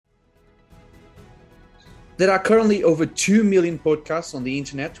There are currently over 2 million podcasts on the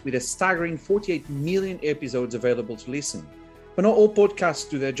internet with a staggering 48 million episodes available to listen. But not all podcasts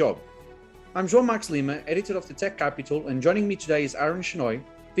do their job. I'm João-Max Lima, editor of the Tech Capital, and joining me today is Aaron Shenoy,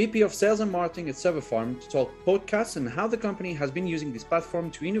 VP of Sales and Marketing at Serverfarm, to talk podcasts and how the company has been using this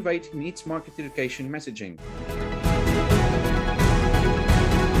platform to innovate in its market education messaging.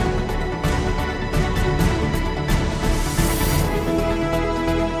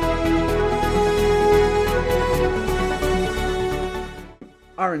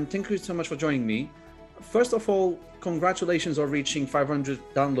 Aaron, thank you so much for joining me. First of all, congratulations on reaching 500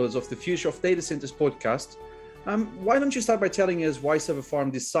 downloads of the Future of Data Centers podcast. Why don't you start by telling us why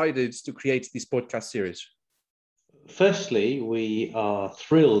Serverfarm decided to create this podcast series? Firstly, we are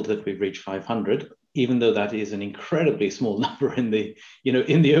thrilled that we've reached 500, even though that is an incredibly small number in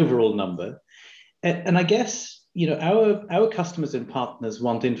the overall number. And I guess our customers and partners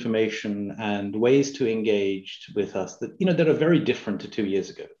want information and ways to engage with us that are very different to 2 years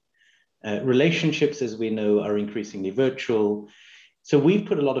ago. Relationships, as we know, are increasingly virtual. So we've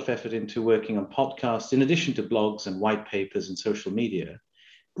put a lot of effort into working on podcasts, in addition to blogs and white papers and social media,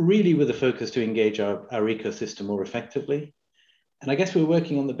 really with a focus to engage our ecosystem more effectively. And I guess we're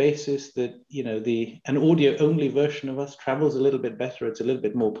working on the basis that an audio-only version of us travels a little bit better. It's a little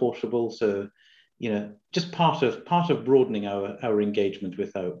bit more portable. So just part of broadening our engagement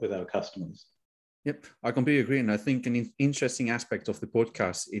with our customers. Yep, I completely agree. And I think an interesting aspect of the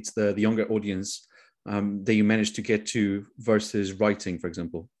podcast, it's the younger audience that you managed to get to versus writing, for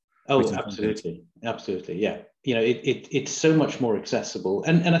example. Oh, absolutely. Content. Absolutely. Yeah. It's so much more accessible.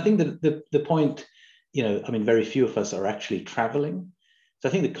 And I think that the point, very few of us are actually traveling. So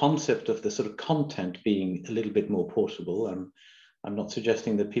I think the concept of the sort of content being a little bit more portable, I'm not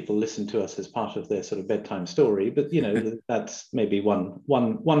suggesting that people listen to us as part of their sort of bedtime story, but that's maybe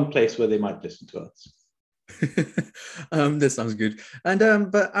one place where they might listen to us. That sounds good.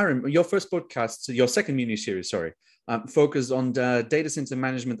 And but Aaron, your first podcast, your second mini series, focused on the data center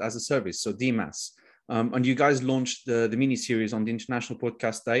management as a service, so DMAS. And you guys launched the mini series on the International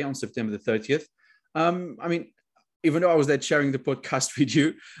Podcast Day on September the 30th. Even though I was there sharing the podcast with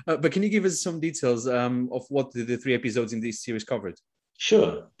you, but can you give us some details of what the 3 episodes in this series covered?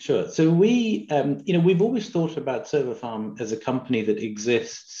 Sure. So we've always thought about Serverfarm as a company that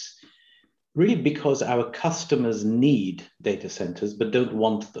exists really because our customers need data centers but don't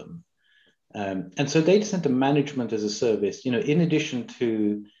want them. And so data center management as a service, in addition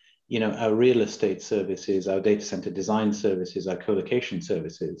to our real estate services, our data center design services, our co-location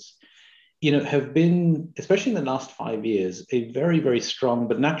services, have been, especially in the last 5 years, a very, very strong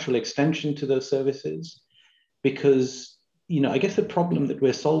but natural extension to those services. Because, I guess the problem that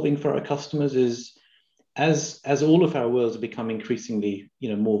we're solving for our customers is as all of our worlds become increasingly,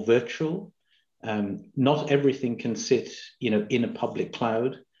 more virtual, not everything can sit, in a public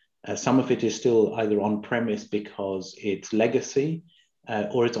cloud. Some of it is still either on-premise because it's legacy,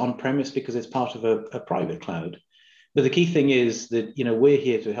 or it's on-premise because it's part of a private cloud. But the key thing is that we're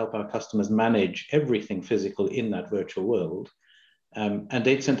here to help our customers manage everything physical in that virtual world, and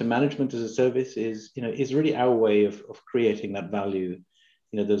data center management as a service is really our way of creating that value,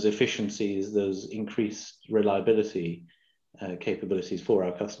 those efficiencies, those increased reliability capabilities for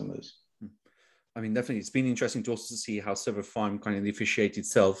our customers. Definitely, it's been interesting to also see how Serverfarm kind of differentiates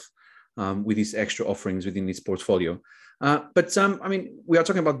itself with these extra offerings within its portfolio. But we are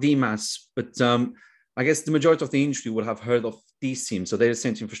talking about DMAS, but I guess the majority of the industry will have heard of DCIM, so data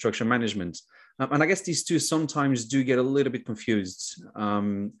center infrastructure management. And I guess these two sometimes do get a little bit confused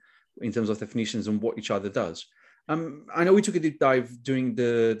in terms of definitions and what each other does. I know we took a deep dive during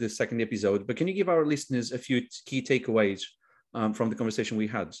the second episode, but can you give our listeners a few key takeaways from the conversation we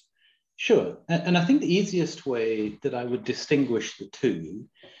had? Sure. And I think the easiest way that I would distinguish the two,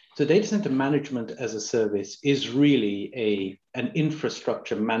 so data center management as a service is really an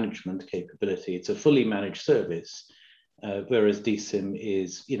infrastructure management capability. It's a fully managed service, whereas DCIM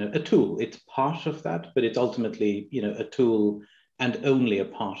is, a tool. It's part of that, but it's ultimately, a tool and only a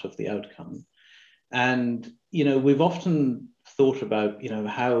part of the outcome. And, we've often thought about,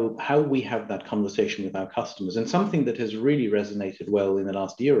 how we have that conversation with our customers. And something that has really resonated well in the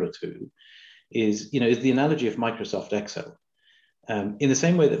last year or two is the analogy of Microsoft Excel. In the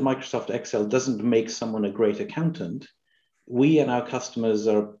same way that Microsoft Excel doesn't make someone a great accountant, we and our customers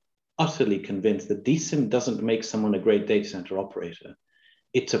are utterly convinced that DCIM doesn't make someone a great data center operator.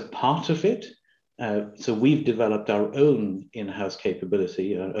 It's a part of it. So we've developed our own in-house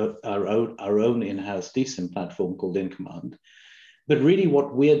capability, our own in-house DCIM platform called InCommand. But really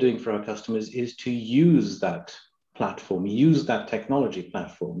what we're doing for our customers is to use that platform, use that technology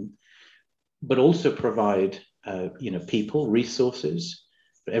platform but also provide people, resources,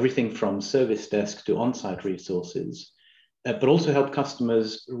 everything from service desk to on-site resources, but also help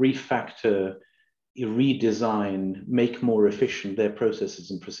customers refactor, redesign, make more efficient their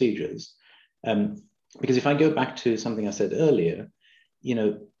processes and procedures. Because if I go back to something I said earlier,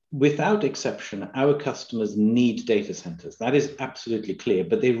 without exception, our customers need data centers. That is absolutely clear,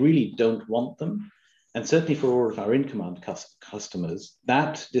 but they really don't want them. And certainly for all of our in-command customers,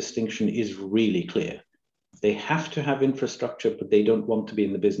 that distinction is really clear. They have to have infrastructure, but they don't want to be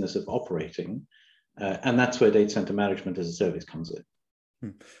in the business of operating. And that's where data center management as a service comes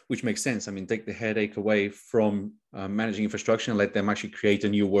in. Which makes sense. I mean, take the headache away from managing infrastructure and let them actually create a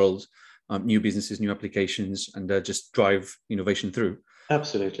new world, new businesses, new applications, and just drive innovation through.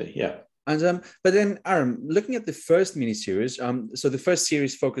 Absolutely, yeah. And but then, Aram, looking at the first mini-series, so the first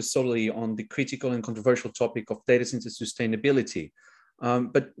series focused solely on the critical and controversial topic of data center sustainability.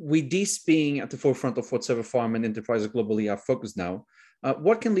 But with this being at the forefront of what Server Farm and enterprises globally are focused now,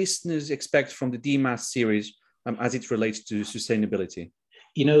 what can listeners expect from the DMAS series as it relates to sustainability?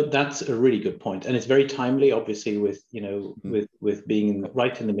 That's a really good point, and it's very timely, obviously, with with being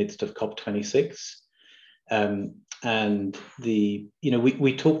right in the midst of COP26. And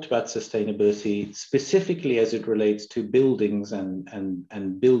we talked about sustainability specifically as it relates to buildings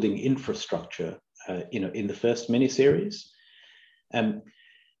and building infrastructure, in the first mini-series.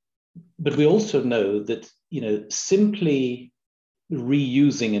 But we also know that, simply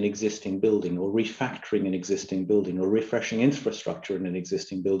reusing an existing building or refactoring an existing building or refreshing infrastructure in an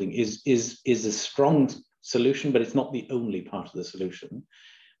existing building is a strong solution, but it's not the only part of the solution.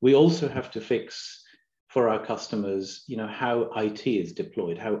 We also have to fix for our customers, how IT is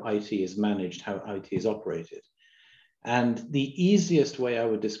deployed, how IT is managed, how IT is operated. And the easiest way I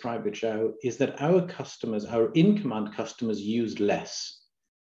would describe it, Zhao, is that our customers, our in-command customers, use less.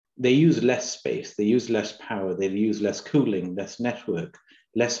 They use less space, they use less power, they use less cooling, less network,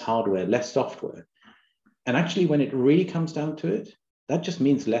 less hardware, less software. And actually, when it really comes down to it, that just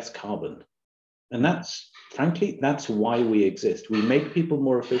means less carbon. And frankly, that's why we exist. We make people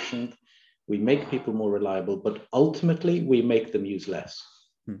more efficient, we make people more reliable, but ultimately we make them use less.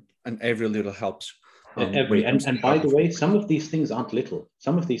 And every little helps. And by the way, some of these things aren't little.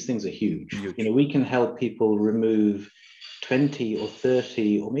 Some of these things are huge. We can help people remove 20 or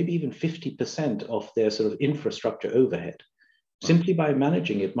 30 or maybe even 50% of their sort of infrastructure overhead simply by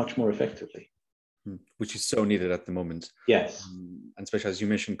managing it much more effectively. Which is so needed at the moment. Yes. And especially as you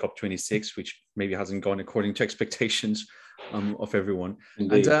mentioned, COP26, which maybe hasn't gone according to expectations of everyone.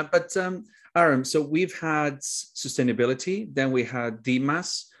 Indeed. But Aram, so we've had sustainability, then we had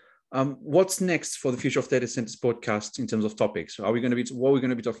DMAS. What's next for the Future of Data Centers podcast in terms of topics? What are we going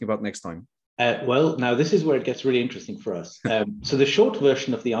to be talking about next time? Well, now this is where it gets really interesting for us. So the short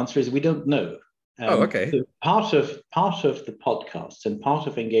version of the answer is we don't know. Okay. So part of the podcast and part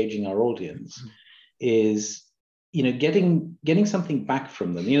of engaging our audience is, getting something back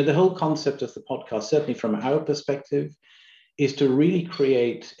from them. The whole concept of the podcast, certainly from our perspective, is to really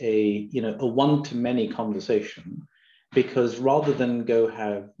create a one-to-many conversation, because rather than go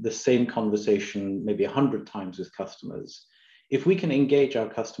have the same conversation maybe 100 times with customers, if we can engage our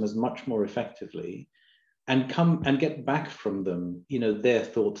customers much more effectively and come and get back from them, their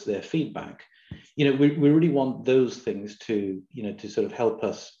thoughts, their feedback, we really want those things to sort of help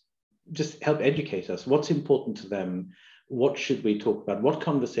us, just help educate us. What's important to them? What should we talk about? What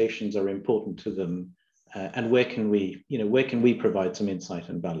conversations are important to them? And where can we provide some insight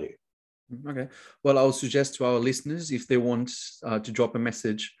and value? Okay. Well, I'll suggest to our listeners, if they want to drop a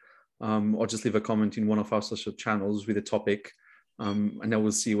message or just leave a comment in one of our social channels with a topic, and then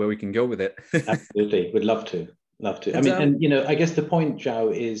we'll see where we can go with it. Absolutely. We'd love to. I guess the point,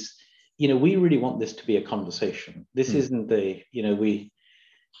 Zhao, is, we really want this to be a conversation. This isn't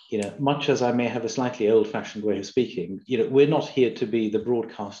much as I may have a slightly old-fashioned way of speaking, we're not here to be the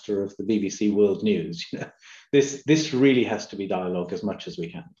broadcaster of the BBC World News. This really has to be dialogue as much as we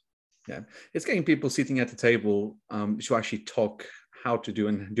can. Yeah, it's getting people sitting at the table to actually talk how to do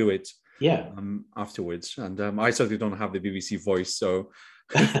and do it. Yeah. Afterwards, and I certainly don't have the BBC voice, so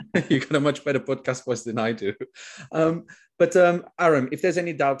you got a much better podcast voice than I do. But Aram, if there's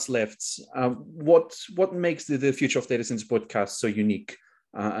any doubts left, what makes the Future of Data Centers podcast so unique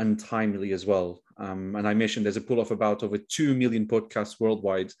and timely as well? And I mentioned there's a pool of about over 2 million podcasts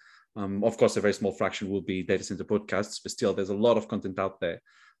worldwide. Of course, a very small fraction will be data center podcasts, but still, there's a lot of content out there.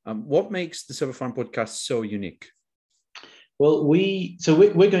 What makes the Server Farm podcast so unique? Well,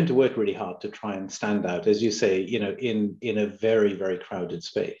 we're going to work really hard to try and stand out, as you say, in a very, very crowded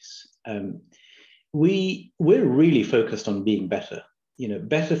space. We're really focused on being better.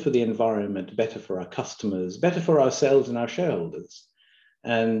 better for the environment, better for our customers, better for ourselves and our shareholders.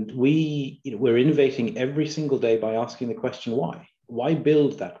 And we're innovating every single day by asking the question, why? Why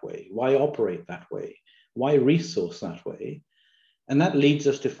build that way? Why operate that way? Why resource that way? And that leads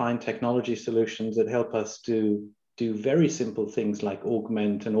us to find technology solutions that help us to do very simple things like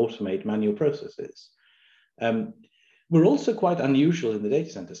augment and automate manual processes. We're also quite unusual in the data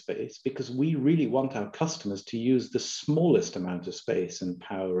center space because we really want our customers to use the smallest amount of space and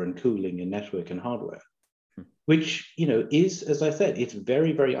power and cooling and network and hardware, which, is, as I said, it's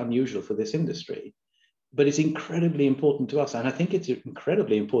very, very unusual for this industry, but it's incredibly important to us. And I think it's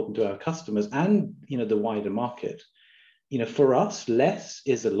incredibly important to our customers and, the wider market. For us, less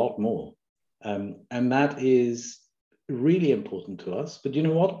is a lot more. And that is really important to us. But you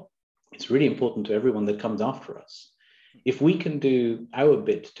know what? It's really important to everyone that comes after us. If we can do our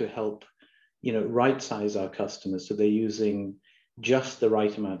bit to help, right size our customers so they're using just the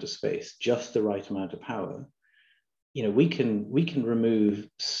right amount of space, just the right amount of power, we can remove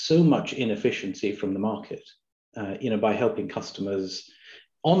so much inefficiency from the market, by helping customers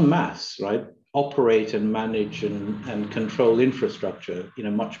en masse, right, operate and manage and control infrastructure,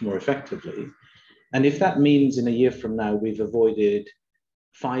 much more effectively. And if that means in a year from now we've avoided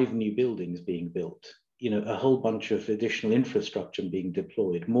 5 new buildings being built, a whole bunch of additional infrastructure being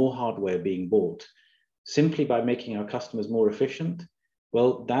deployed, more hardware being bought, simply by making our customers more efficient,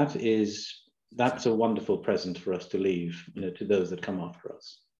 well, that's a wonderful present for us to leave, to those that come after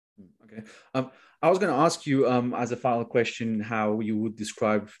us. Okay. I was going to ask you as a final question, how you would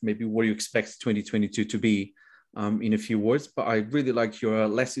describe maybe what you expect 2022 to be in a few words, but I really like your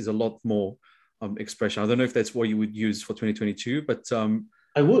less is a lot more expression. I don't know if that's what you would use for 2022, but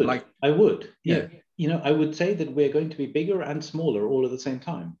I would. Yeah. I would say that we're going to be bigger and smaller all at the same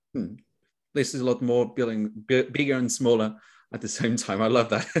time. This is a lot more bigger and smaller at the same time. I love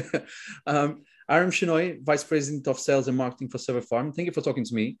that. Aram Shenoy, Vice President of Sales and Marketing for Server Farm. Thank you for talking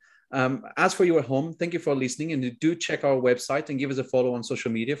to me. As for you at home, thank you for listening, and do check our website and give us a follow on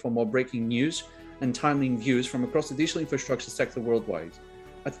social media for more breaking news and timely views from across the digital infrastructure sector worldwide.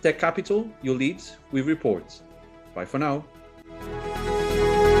 At Tech Capital, you lead, we report. Bye for now.